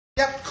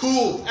Yep,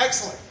 cool,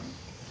 excellent.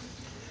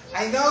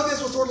 I know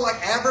this was sort of like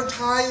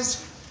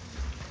advertised.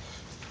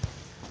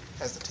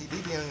 Has the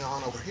TV being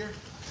on over here?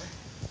 Okay.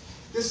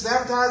 This is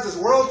advertised as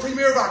world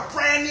premiere of our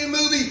brand new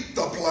movie,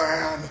 The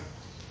Plan.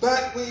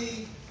 But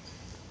we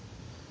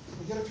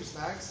get a few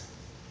snags.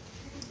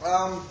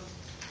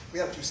 We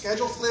had a few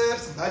schedule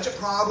slips and budget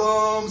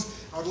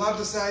problems. I would love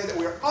to say that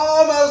we're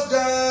almost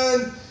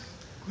done,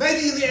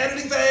 maybe in the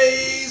editing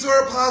phase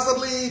or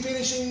possibly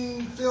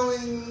finishing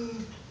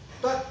filming.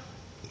 But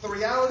the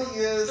reality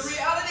is... The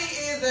reality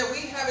is that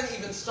we haven't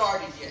even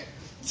started yet.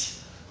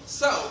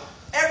 So,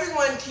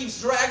 everyone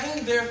keeps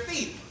dragging their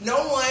feet.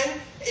 No one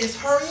is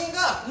hurrying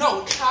up.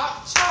 No,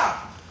 chop,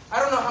 chop. I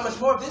don't know how much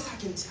more of this I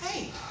can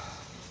take.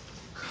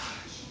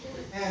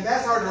 And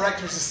that's our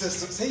director's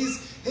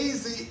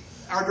assistant.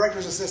 Our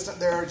director's assistant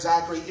there,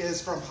 Zachary,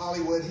 is from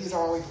Hollywood. He's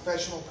our only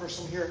professional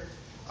person here.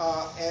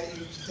 And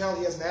you can tell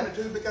he has an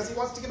attitude because he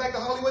wants to get back to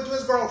Hollywood to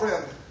his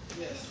girlfriend.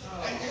 Yes.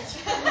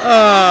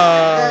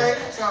 Okay,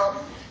 so...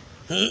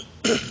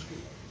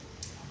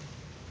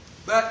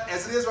 But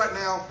as it is right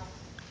now,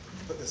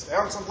 put this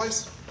down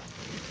someplace.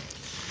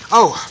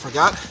 Oh, I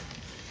forgot.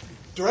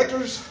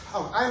 Directors,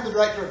 I am the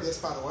director of this,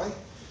 by the way.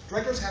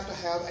 Directors have to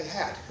have a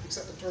hat,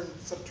 except to turn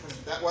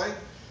it that way.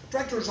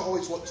 Directors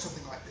always look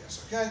something like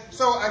this, okay?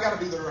 So I got to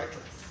be the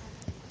director.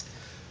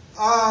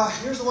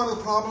 Here's one of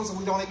the problems, and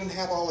we don't even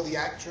have all of the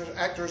actors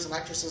and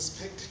actresses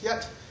picked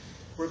yet.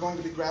 We're going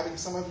to be grabbing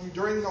some of you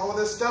during all of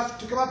this stuff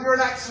to come up here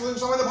and act some of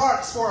the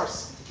parts for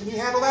us. Can you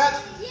handle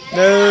that?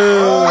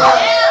 No.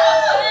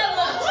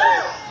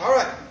 All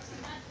right.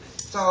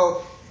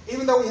 So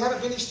even though we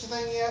haven't finished the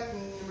thing yet,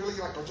 and really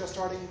like we're just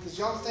starting, because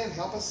y'all stay and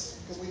help us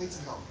because we need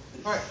some help.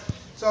 All right.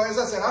 So as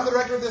I said, I'm the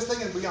director of this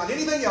thing, and beyond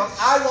anything else,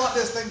 I want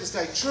this thing to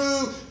stay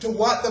true to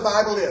what the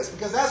Bible is,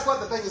 because that's what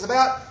the thing is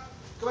about.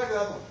 Go back to the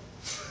other one.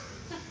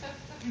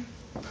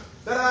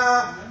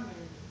 Ta-da!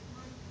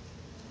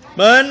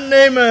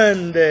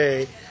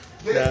 Monday.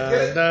 Get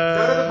it,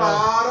 go to the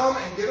bottom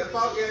and get it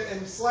focused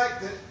and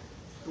select it.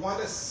 The one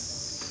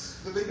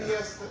that's the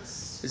VBS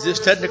that's... Is this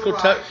technical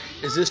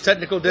Is this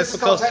technical difficulty? This is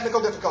called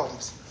technical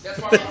difficulties. That's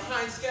why we're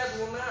behind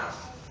schedule now.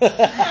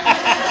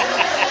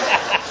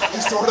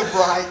 He's sort of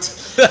bright.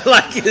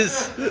 Like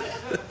his...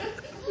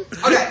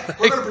 Okay,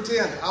 we're going to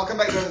pretend. I'll come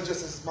back to it in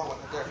just this moment.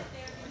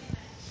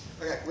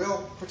 Okay,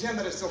 we'll pretend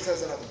that it still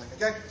says that other thing,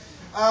 okay?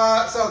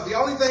 So the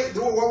only thing,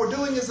 what we're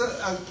doing is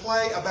a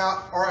play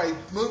about, or a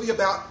movie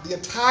about the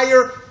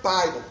entire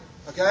Bible,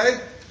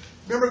 okay?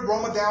 Remember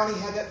Roma Downey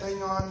had that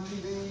thing on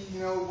TV, you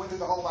know, went through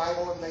the whole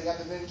Bible, and they had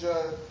the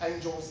ninja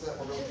angels that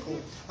were really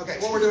cool. Okay,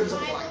 what we're doing is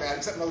something like that,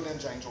 except no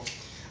ninja angels.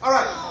 All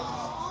right,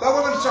 but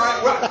we're going to try,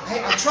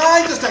 hey, I'm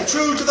trying to stay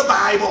true to the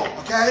Bible,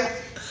 okay?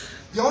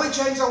 The only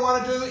change I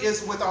want to do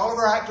is with all of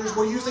our actors,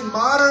 we're using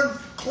modern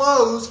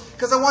clothes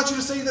because I want you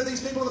to see that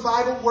these people in the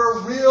Bible were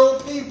real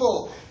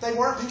people. They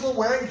weren't people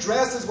wearing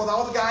dresses with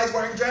all the guys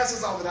wearing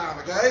dresses all the time,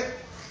 okay?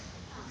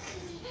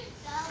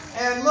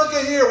 And look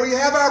at here, we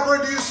have our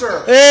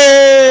producer.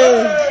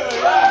 Hey!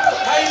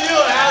 How you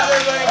doing? How's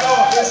everything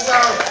going? This is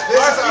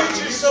our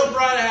future's so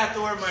bright I have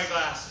to wear my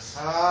glasses.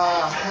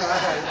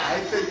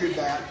 I figured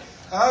that.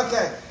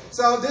 Okay.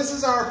 So this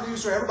is our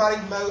producer.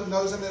 Everybody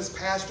knows him as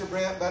Pastor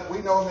Brent, but we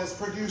know him as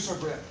Producer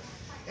Brent.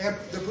 And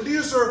the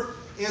producer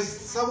is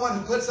someone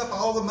who puts up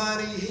all the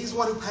money. He's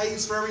one who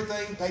pays for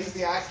everything, pays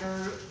the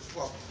actor.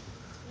 Well,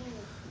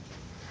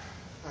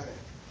 okay.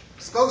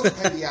 Supposed to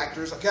pay the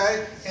actors,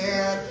 okay?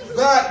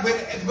 But when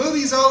the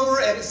movie's over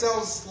and it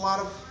sells a lot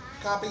of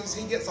copies,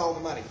 he gets all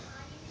the money.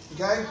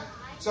 Okay?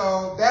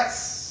 So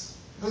that's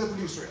who the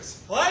producer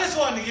is. Well, I just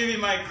wanted to give you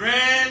my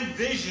grand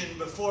vision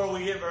before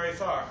we get very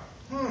far.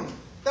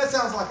 That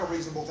sounds like a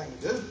reasonable thing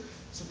to do.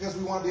 So because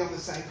we want to be on the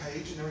same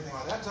page and everything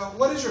like that. So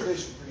what is your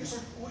vision, producer?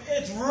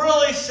 It's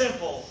really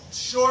simple.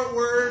 Short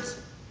words,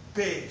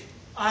 big.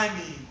 I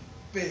mean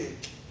big.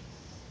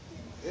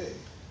 Big?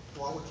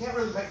 Well, we can't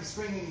really make the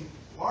screen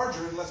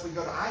larger unless we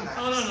go to IMAX.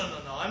 Oh,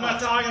 no. I'm not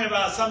talking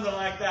about something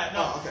like that.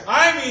 No. Oh, okay.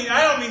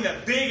 I don't mean the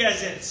big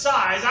as in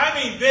size. I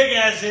mean big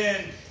as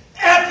in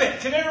epic.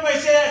 Can everybody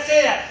say that?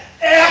 Say that.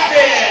 Epic!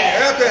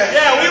 Epic!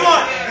 Yeah, we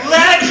want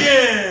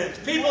legend!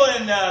 People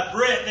in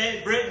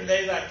Britain,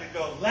 they like to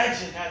go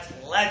legend. That's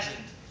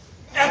legend.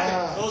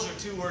 Epic. Those are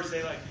two words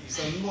they like to use.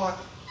 So you want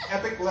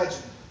epic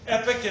legend.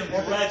 Epic and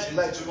legend.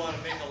 Legend. We want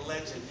to make a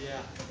legend,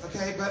 yeah.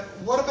 Okay, but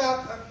what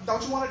about,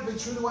 don't you want it to be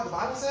true to what the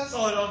Bible says?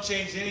 Oh, don't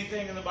change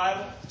anything in the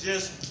Bible.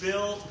 Just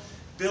build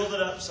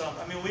it up some.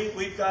 I mean,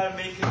 we've got to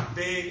make it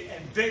big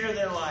and bigger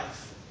than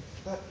life.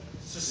 But,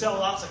 to sell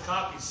lots of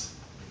copies.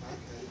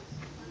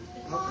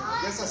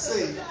 Okay, yes, I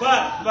see.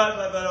 But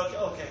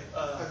okay.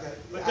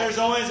 But there's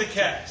always a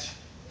catch.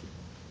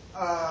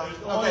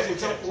 Okay,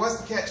 so what's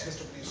the catch,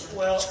 Mr. Producer?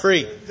 Well, It's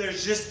free.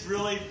 There's just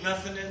really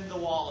nothing in the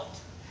wallet.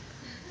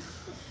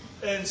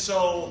 And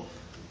so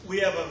we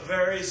have a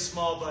very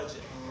small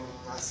budget.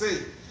 I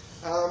see.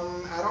 I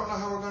don't know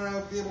how we're going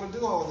to be able to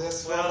do all of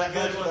this. Well, the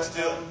good ones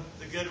do it.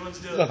 The good ones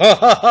do it. Well,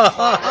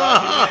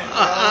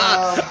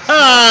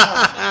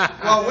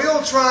 Well,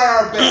 we'll try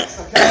our best,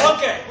 okay?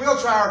 Okay. We'll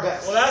try our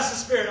best. Well, that's the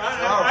spirit. All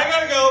I right.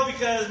 got to go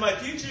because my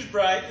future's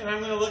bright, and I'm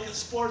going to look at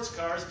sports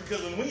cars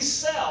because when we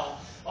sell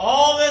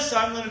all this,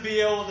 I'm going to be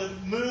able to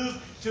move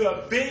to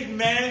a big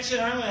mansion.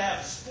 I'm going to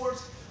have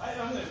sports. I'm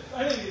going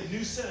to get a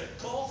new set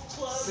of golf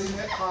clubs.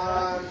 Cement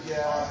pond,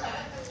 yeah.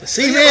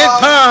 Cement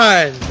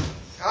pond.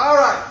 All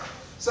right.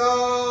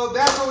 So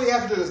that's what we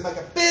have to do is make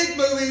a big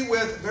movie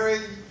with very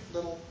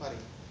little money.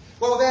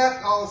 Well, with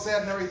that all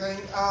said and everything,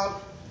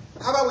 how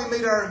about we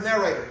meet our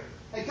narrator?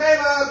 Hey,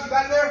 Caleb, you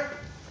back there?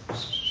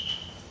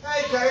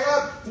 Hey,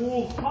 Caleb.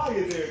 Oh, hi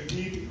there,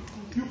 Dee.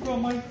 You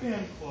got my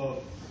fan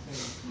club.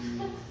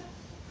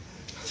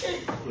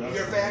 Thank you.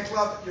 Your fan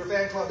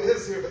club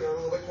is here, but they're a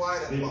little bit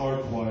quiet. They are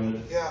quiet.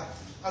 Yeah.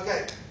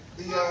 Okay.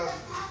 He's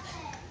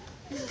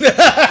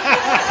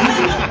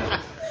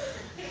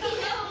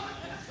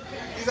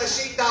a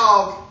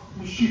sheepdog.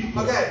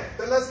 Okay,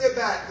 but let's get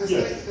back.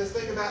 Let's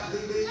think about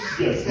DB.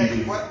 Yes, okay,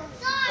 DB. what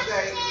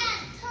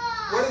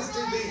is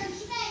DB?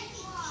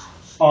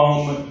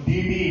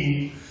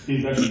 DB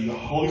is actually the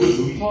Hollywood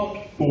movie talk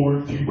for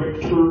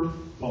director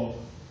Bob.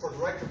 For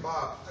director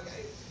Bob.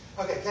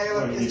 Okay,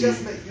 Caleb, Right, it's DB.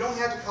 just me. You don't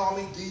have to call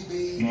me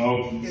DB.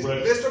 No, It's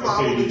right. Mr. Bob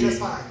Okay, will be DB. just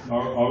fine.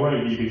 All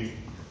right, DB.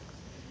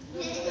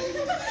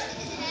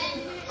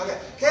 Okay,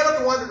 Caleb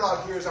the Wonder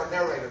Dog here is our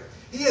narrator.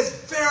 He is a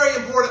very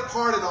important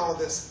part in all of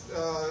this,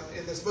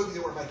 in this movie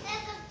that we're making.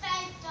 It's a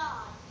fake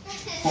dog.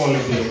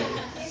 Quality.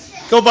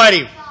 Go bite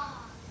him.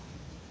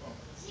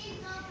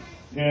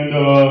 And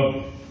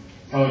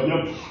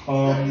yep.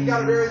 You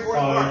got a very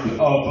important part.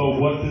 But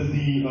what does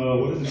the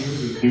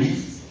narrator do?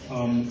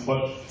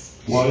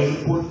 Why is it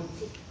important?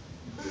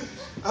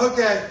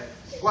 Okay,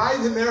 why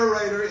the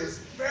narrator is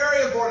a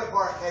very important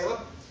part,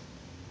 Caleb.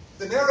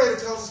 The narrator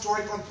tells a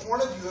story from the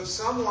point of view of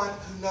someone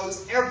who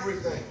knows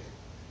everything.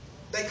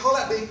 They call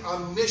that being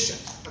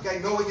omniscient, okay,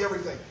 knowing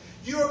everything.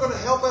 You are going to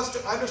help us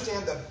to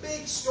understand the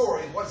big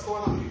story of what's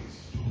going on.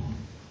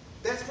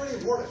 That's pretty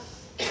important.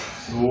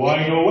 So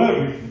I know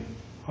everything,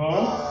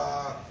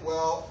 huh?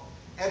 Well,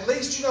 at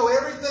least you know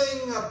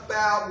everything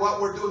about what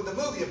we're doing the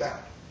movie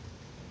about.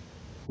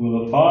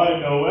 Well, if I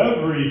know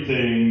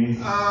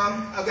everything.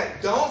 Okay,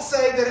 don't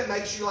say that it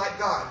makes you like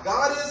God.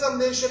 God is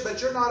omniscient, but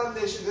you're not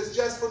omniscient. It's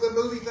just for the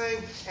movie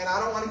thing, and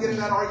I don't want to get in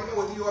that argument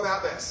with you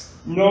about this.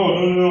 No.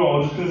 I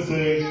was just going to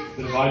say that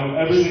if I know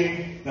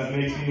everything, that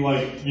makes me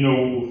like,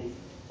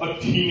 a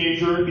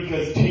teenager,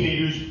 because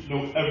teenagers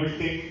know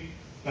everything.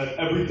 That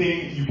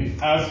everything you can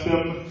ask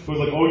them was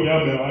like, oh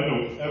yeah, man, I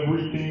know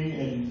everything,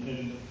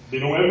 and they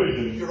know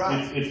everything. You're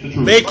right. It's the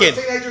truth. Bacon.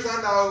 Most teenagers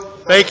I know.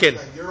 Bacon.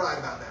 You're right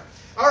about that.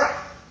 All right.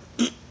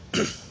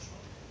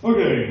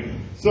 Okay,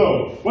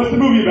 so what's the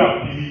movie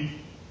about, DB?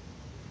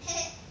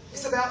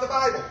 It's about the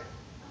Bible.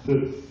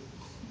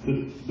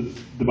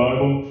 The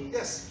Bible?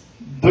 Yes.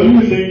 Don't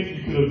you think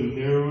you could have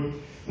narrowed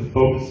the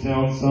focus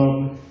down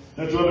some?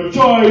 That's rather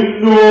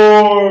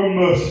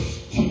ginormous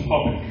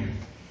topic.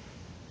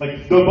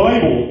 Like the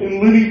Bible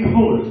in living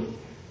color.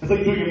 It's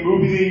like doing a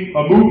movie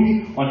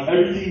on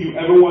everything you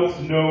ever want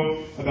to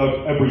know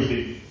about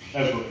everything,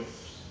 ever.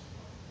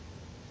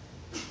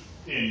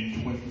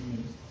 In 20 minutes.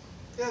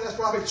 Yeah, that's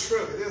probably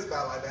true. It is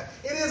about like that.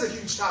 It is a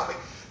huge topic,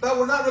 but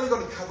we're not really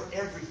going to cover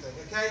everything,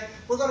 okay?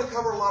 We're going to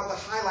cover a lot of the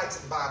highlights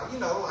of the Bible,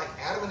 like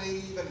Adam and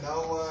Eve and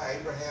Noah,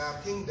 Abraham,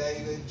 King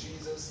David,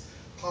 Jesus,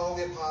 Paul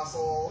the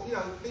Apostle,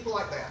 people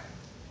like that.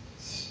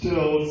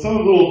 Still, it sounds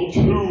a little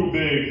too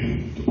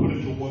big to put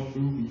into one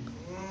movie.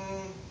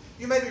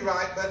 You may be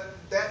right, but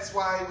that's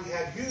why we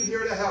have you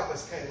here to help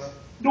us, Caleb.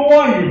 No,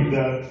 I knew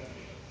that.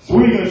 So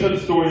we're going to shut the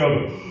story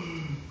of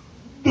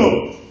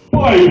the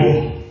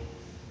Bible.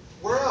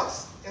 Where else?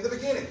 In the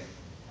beginning.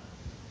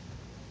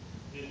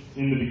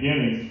 In the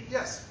beginning?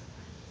 Yes.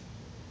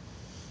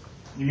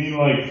 You mean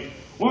like,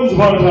 once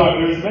upon a time,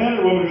 there was a man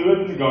and a woman who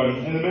lived in the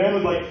garden, and the man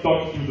was like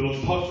Dr.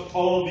 Doolittle, touched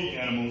all of the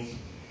animals.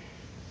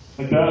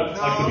 Like that,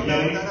 like the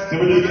beginning.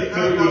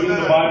 Remember it was in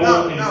the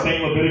Bible in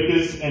St.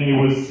 Leviticus, and it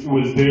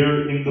was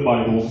there in the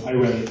Bible. I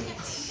read it.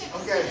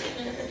 Okay.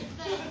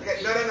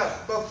 No.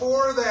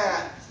 Before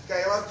that,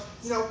 Caleb,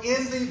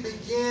 in the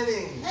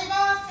beginning. Hey,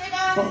 boss.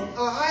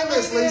 Hi,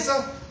 Miss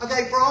Lisa.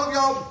 Okay, for all of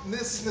y'all,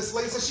 this is Miss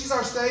Lisa. She's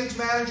our stage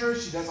manager.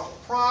 She does all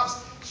the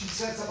props. She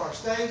sets up our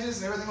stages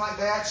and everything like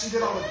that. She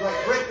did all the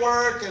great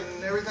brickwork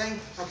and everything.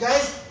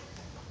 Okay?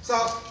 So,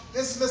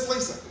 this is Miss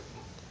Lisa.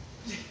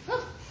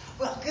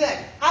 Well, good.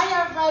 Hi,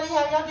 everybody.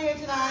 How y'all doing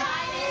tonight?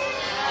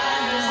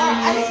 All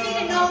right, I just need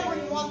to know where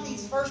you want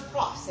these first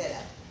props set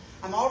up.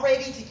 I'm all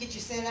ready to get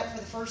you set up for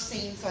the first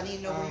scene, so I need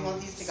to know where you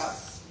want these to go.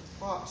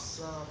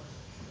 Props.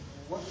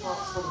 What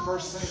props for the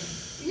first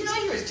scene?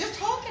 You was just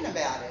talking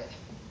about it.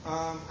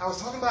 I was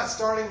talking about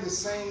starting the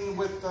scene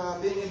with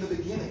being in the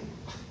beginning.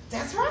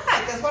 That's right.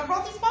 That's what I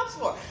brought these props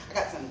for. I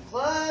got some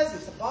gloves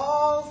and some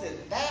balls and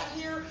a bat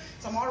here,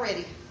 so I'm all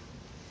ready.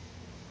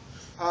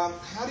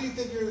 How do you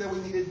figure that we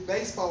needed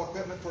baseball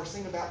equipment for a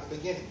scene about the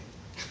beginning?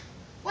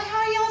 Well,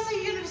 how else are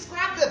you going to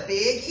describe the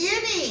big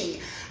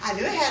inning? I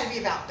knew it had to be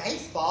about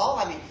baseball.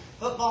 I mean,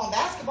 football and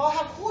basketball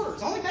have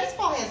quarters. Only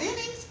baseball has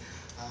innings.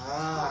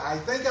 I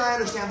think I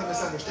understand the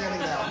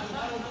misunderstanding now.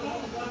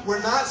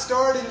 We're not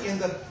starting in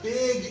the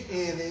big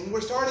inning.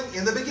 We're starting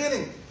in the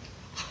beginning.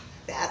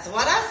 That's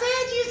what I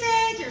said, you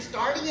said. You're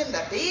starting in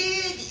the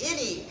big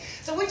inning.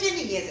 So which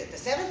inning is it? The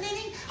 7th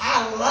inning?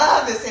 I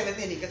love the 7th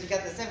inning because you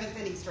got the 7th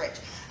inning stretch.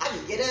 I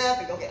can get up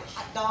and go get a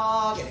hot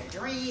dog and a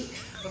drink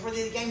before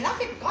the game. And I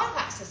think God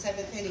likes the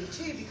 7th inning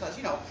too because,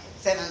 you know,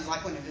 7 is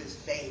like one of his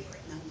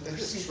favorite numbers. That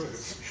is true.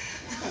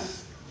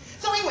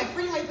 So anyway,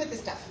 where do I put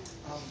this stuff?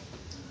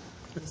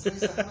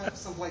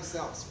 Someplace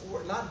else.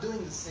 We're not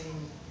doing the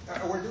scene.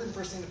 We're doing the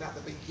first thing about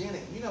the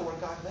beginning. You know where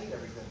God made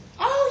everything.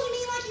 Oh, you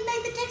mean like He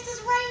made the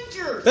Texas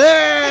Rangers?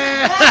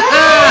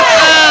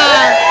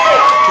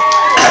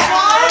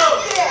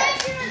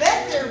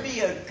 Let there be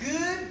a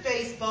good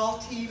baseball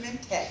team in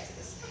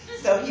Texas.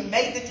 So He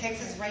made the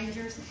Texas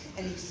Rangers,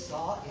 and He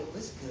saw it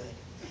was good.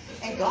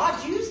 And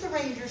God used the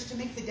Rangers to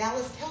make the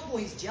Dallas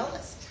Cowboys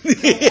jealous. So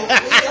hopefully they'll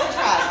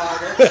try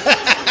harder.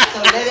 So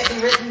let it be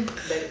written,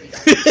 let it be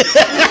done.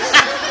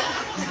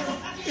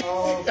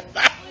 Oh,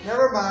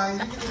 never mind.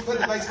 You can just put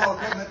the baseball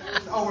equipment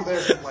over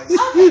there someplace.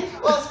 Okay.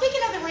 Well,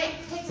 speaking of the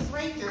Texas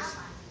Rangers.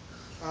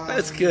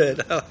 That's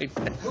good. I like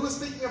that. Who was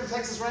speaking of the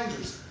Texas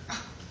Rangers?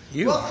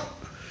 You Well, are.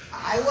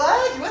 I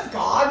was.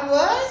 God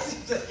was.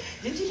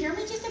 Didn't you hear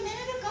me just a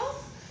minute ago?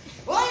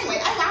 Well, anyway,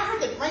 I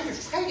heard that the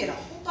Rangers traded a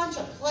whole bunch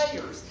of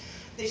players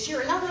this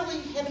year, and I really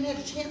haven't had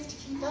a chance to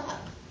keep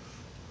up.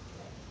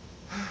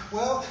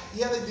 Well,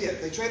 yeah, they did.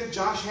 They traded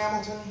Josh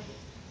Hamilton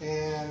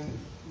and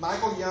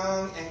Michael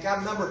Young and got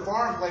a number of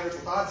foreign players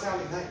with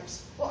odd-sounding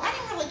names. Well, I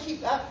didn't really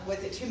keep up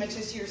with it too much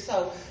this year,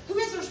 so who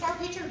is their star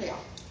pitcher now?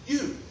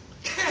 You.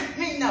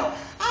 No,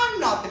 I'm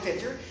not the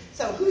pitcher.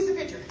 So who's the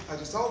pitcher? I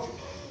just told you.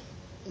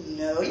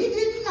 No, you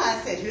didn't.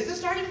 I said who's the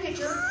starting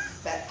pitcher,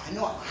 but I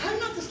know I'm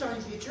not the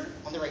starting pitcher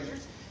on the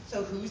Rangers.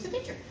 So who's the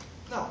pitcher?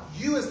 No,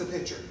 you is the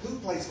pitcher. Who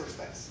plays first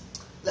base?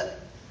 Look,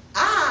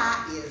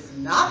 I is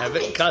not the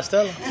Abbott pitcher.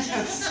 Costello.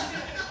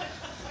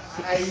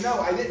 I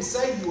know. I didn't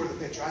say you were the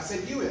pitcher. I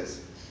said you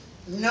is.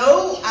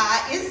 No,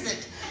 I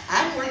isn't.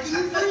 I'm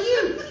working for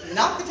you,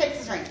 not the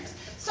Texas Rangers.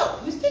 So,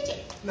 who's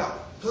pitching? No.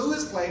 Who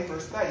is playing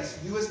first base?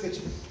 You is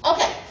pitching.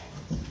 Okay.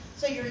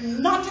 So you're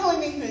not telling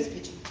me who is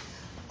pitching.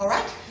 All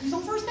right. Who's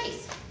on first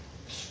base?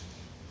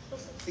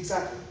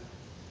 Exactly.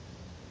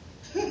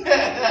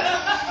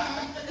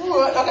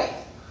 Okay.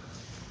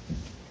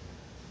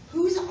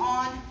 Who's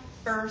on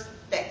first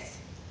base?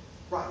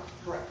 Right.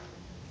 Correct.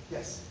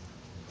 Yes.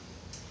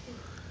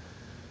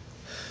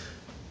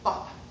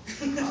 Bob.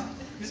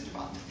 Mr.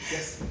 Bob.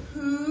 Yes.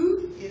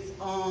 Who is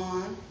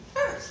on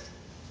first?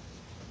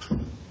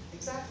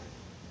 Exactly.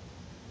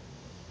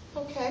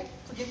 Okay.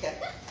 Forget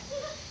that.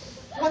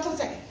 What's on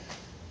second?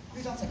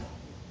 Who's on second?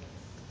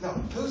 No.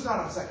 Who's not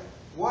on second?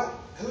 What?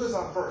 Who is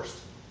on first?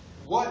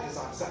 What is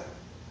on second?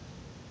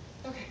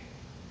 Okay.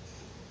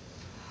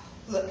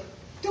 Look,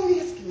 don't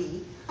ask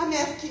me. I'm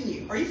asking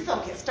you. Are you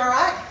focused, all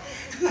right?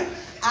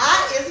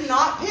 I is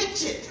not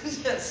pitching.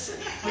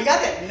 We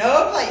got that.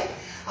 No playing.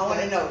 I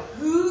want to know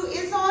who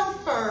is on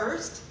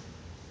first.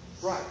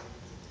 Right.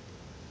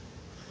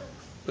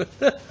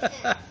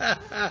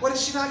 What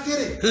is she not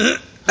getting?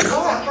 Who's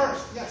on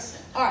first? Yes.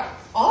 All right.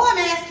 All I'm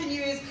asking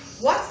you is,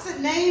 what's the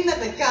name of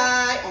the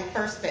guy on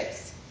first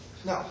base?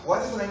 No.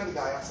 What is the name of the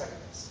guy on second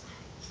base?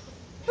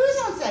 Who's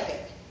on second?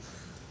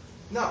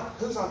 No.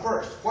 Who's on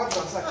first? What's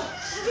on second?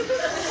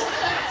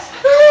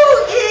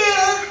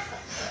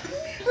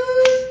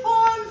 Who's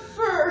on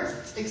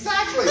first?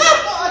 Exactly.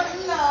 Oh,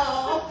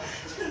 no.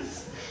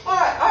 All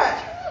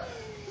right.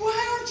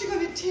 Why aren't you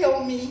going to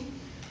tell me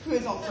who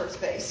is on first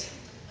base?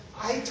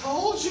 I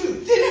told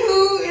you. Then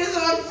who is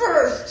on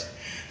first?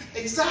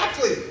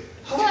 Exactly.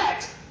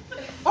 Correct.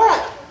 All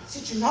right.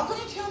 Since you're not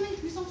going to tell me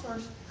who's on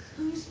first,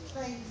 who's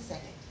playing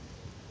second?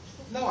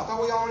 No, I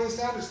thought we already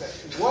established that.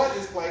 What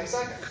is playing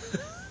second?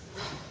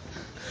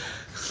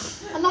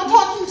 I'm not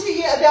talking to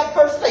you about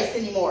first base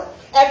anymore,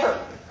 ever.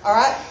 All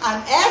right?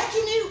 I'm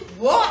asking you,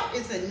 what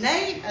is the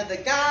name of the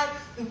guy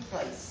who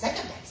plays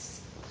second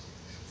base?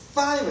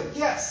 Finally,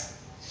 yes.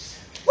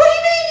 What do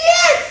you mean,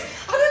 yes?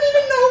 I don't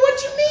even know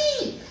what you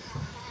mean.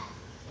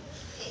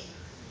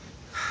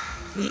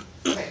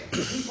 Okay,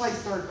 he plays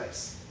third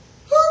base.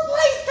 Who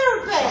plays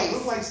third No, base? who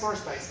plays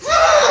first base? No.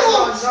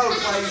 Everyone knows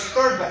plays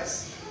third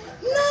base.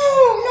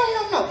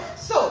 No.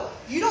 So,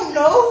 you don't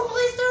know who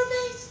plays third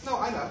base? No,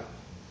 I know.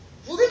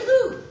 Well, then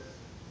who?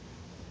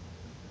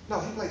 No,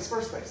 he plays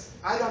first base.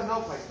 I don't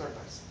know plays third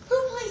base. Who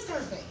plays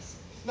third base?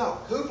 No,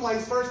 who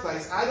plays first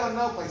base? I don't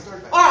know plays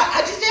third base. All right,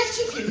 I just asked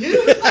you if you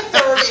knew who played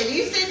third, and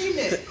you said you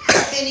knew.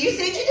 Then you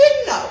said you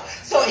didn't know.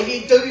 So if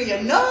you do, you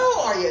know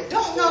or you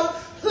don't know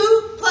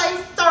who plays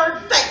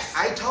third base.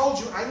 I told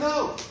you, I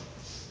know.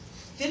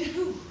 Then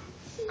who?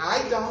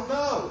 I don't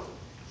know.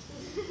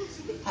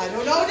 I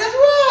don't know just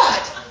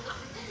what.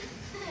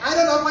 I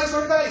don't know who plays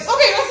third base.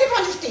 Okay, let's see if I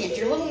understand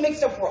your little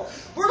mixed up world.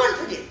 We're going to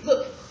predict.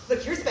 Look,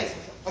 here's the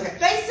baseball field. Okay.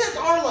 Bases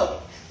are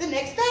loaded. The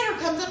next batter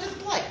comes up to the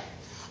plate.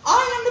 I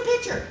am the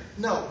pitcher.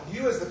 No,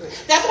 you as the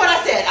pitcher. That's what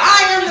I said.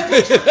 I am the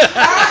pitcher. All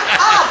right,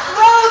 I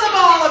throw the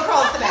ball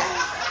across the bat.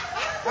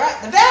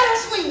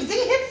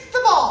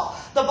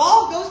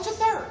 throws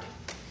to third.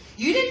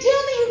 You didn't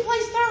tell me who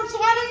plays third, so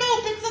I don't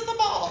know who picks up the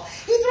ball.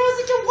 He throws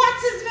it to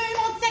what's his name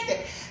on second.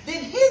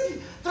 Then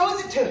his throws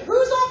it to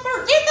who's on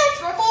first. It's a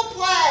triple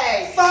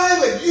play.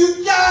 Finally,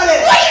 you got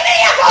it! What do you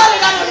mean I got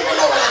it? I don't even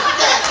know what I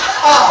did.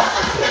 Oh,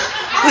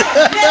 I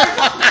would never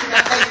talk to you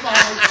about baseball.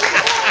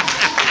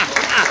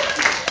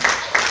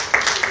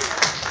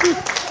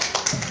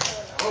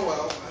 Oh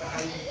well,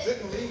 I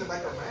didn't mean to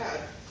make her mad.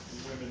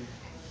 Women.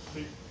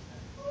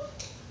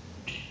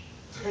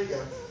 There you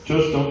go.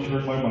 Just don't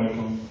turn my mic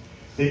on.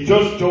 They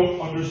just don't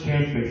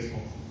understand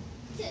baseball.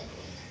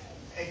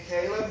 And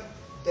Caleb,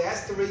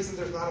 that's the reason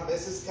there's not a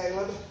Mrs.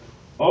 Caleb.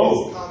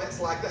 Oh. His comments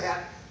like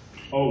that.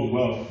 Oh,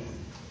 well.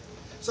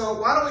 So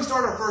why don't we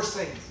start our first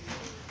scene?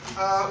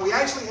 We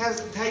actually have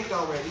it taped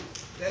already.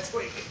 That's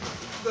where you get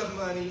the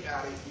money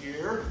out of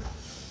here.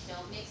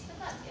 Don't mix the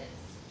buckets.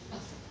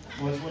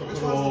 Let's want to Which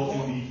put it one's all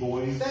the in the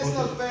boys' That's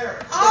not bucket.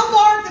 fair. I'll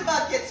guard the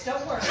buckets,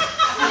 don't worry.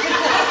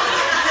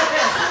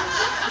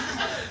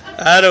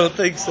 I don't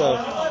think so.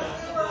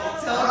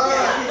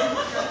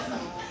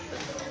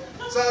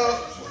 So,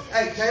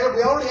 hey, Caleb,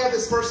 we already have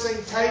this first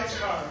scene taped.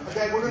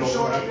 Okay, we're going to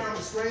show it up here on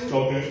the screen.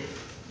 Okay.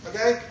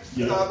 Okay?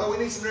 Yeah. But we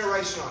need some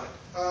narration on it.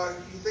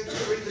 You think you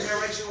can read the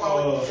narration while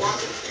we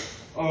watch it?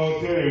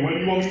 Okay, when do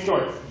you want me to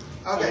start?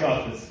 Okay. I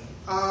got this.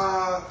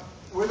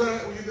 You're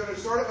gonna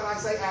start it when I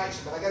say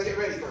action, but I gotta get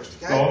ready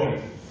first, okay? Oh,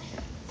 okay.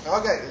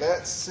 Okay,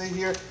 let's see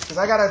here, because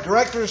I got a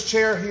director's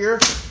chair here.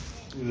 That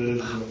is the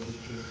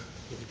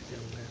You need to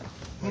film that.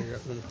 When you're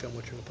going to film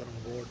what you're going to put on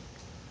the board.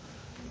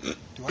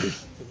 Do I? You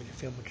want me to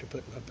film what you're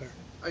putting up there?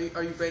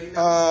 Are you ready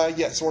now?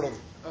 Yeah, sort of.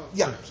 Oh.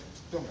 Yeah.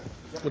 Film that.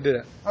 Yep. We'll do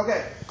that.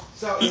 Okay,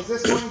 so is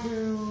this going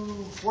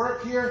to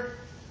work here?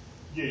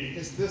 Yeah, you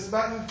Is this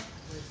button?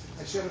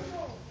 I should have.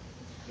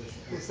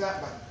 It's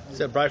that button. It's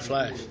that bright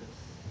flash.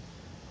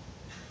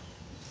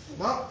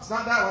 No, it's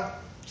not that one.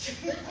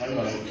 I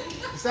know.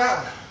 It's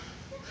that one.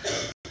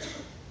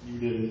 You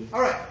did it.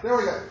 All right, there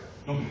we go.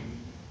 Okay.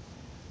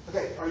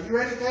 Okay, are you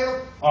ready,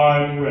 Caleb?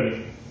 I'm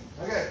ready.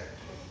 Okay.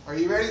 Are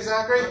you ready,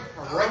 Zachary?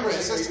 Our I'm director's ready.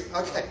 assistant?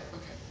 Okay. Okay.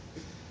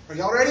 Are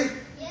y'all ready?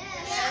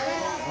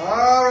 Yes.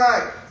 All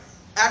right.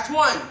 Act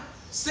 1.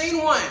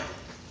 Scene 1.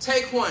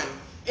 Take 1.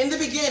 In the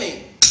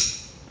beginning.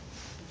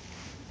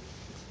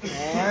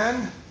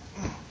 And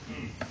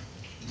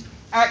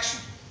action.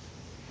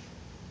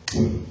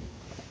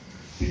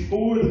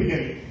 Before the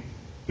beginning,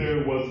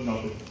 there was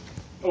nothing.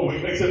 Oh,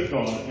 wait, except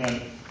God.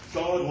 And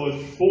God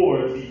was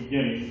before the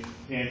beginning,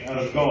 and out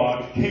of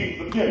God came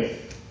the beginning.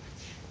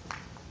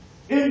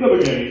 In the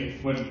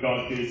beginning, when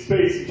God created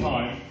space and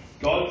time,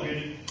 God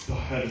created the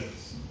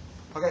heavens.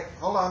 Okay,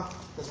 hold on,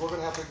 because we're going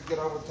to have to get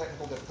over the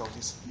technical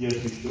difficulties. Yes,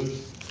 we should.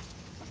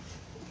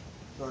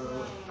 So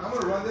I'm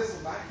going to run this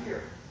one back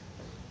here.